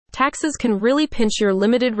taxes can really pinch your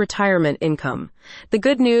limited retirement income. The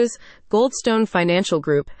good news, Goldstone Financial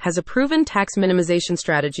Group has a proven tax minimization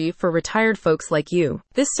strategy for retired folks like you.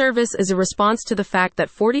 This service is a response to the fact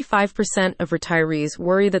that 45% of retirees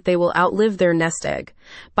worry that they will outlive their nest egg.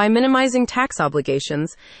 By minimizing tax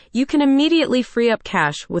obligations, you can immediately free up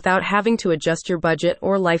cash without having to adjust your budget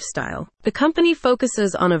or lifestyle. The company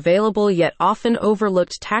focuses on available yet often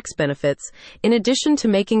overlooked tax benefits, in addition to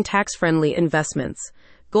making tax-friendly investments.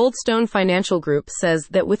 Goldstone Financial Group says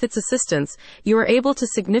that with its assistance, you are able to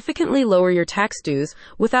significantly lower your tax dues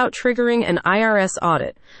without triggering an IRS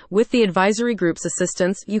audit. With the advisory group's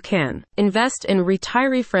assistance, you can invest in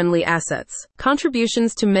retiree-friendly assets.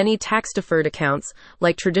 Contributions to many tax-deferred accounts,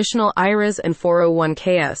 like traditional IRAs and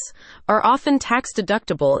 401ks, are often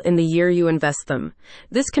tax-deductible in the year you invest them.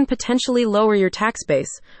 This can potentially lower your tax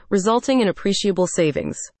base, resulting in appreciable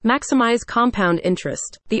savings. Maximize compound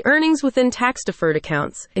interest. The earnings within tax-deferred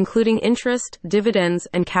accounts, including interest, dividends,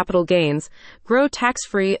 and capital gains, grow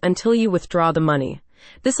tax-free until you withdraw the money.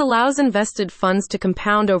 This allows invested funds to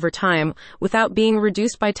compound over time without being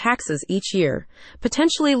reduced by taxes each year,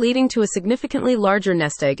 potentially leading to a significantly larger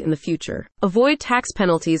nest egg in the future. Avoid tax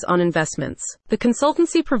penalties on investments. The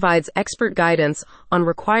consultancy provides expert guidance on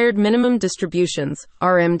required minimum distributions,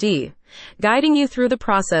 RMD, guiding you through the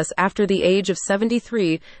process after the age of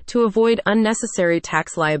 73 to avoid unnecessary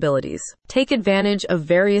tax liabilities. Take advantage of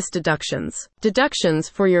various deductions. Deductions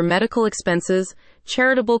for your medical expenses,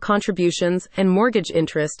 charitable contributions, and mortgage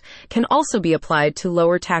interest can also be applied to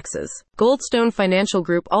lower taxes. Goldstone Financial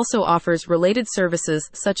Group also offers related services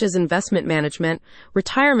such as investment management,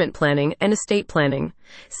 retirement planning, and estate planning.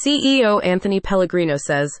 CEO Anthony Pellegrino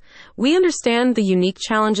says, "We understand the unique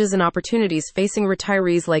challenges and opportunities facing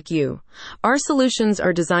retirees like you. Our solutions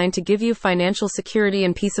are designed to give you financial security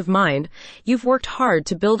and peace of mind. You've worked hard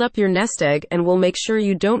to build up your nest egg and we'll make sure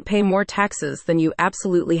you don't pay more taxes than you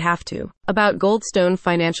absolutely have to." About Goldstone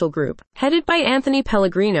Financial Group. Headed by Anthony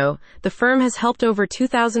Pellegrino, the firm has helped over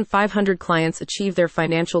 2,500 clients achieve their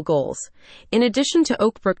financial goals. In addition to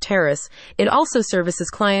Oakbrook Terrace, it also services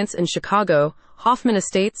clients in Chicago, Hoffman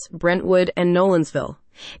Estates, Brentwood, and Nolensville.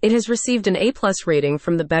 It has received an A+ rating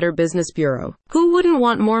from the Better Business Bureau. Who wouldn't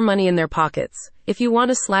want more money in their pockets? If you want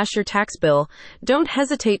to slash your tax bill, don't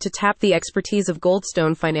hesitate to tap the expertise of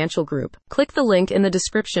Goldstone Financial Group. Click the link in the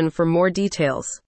description for more details.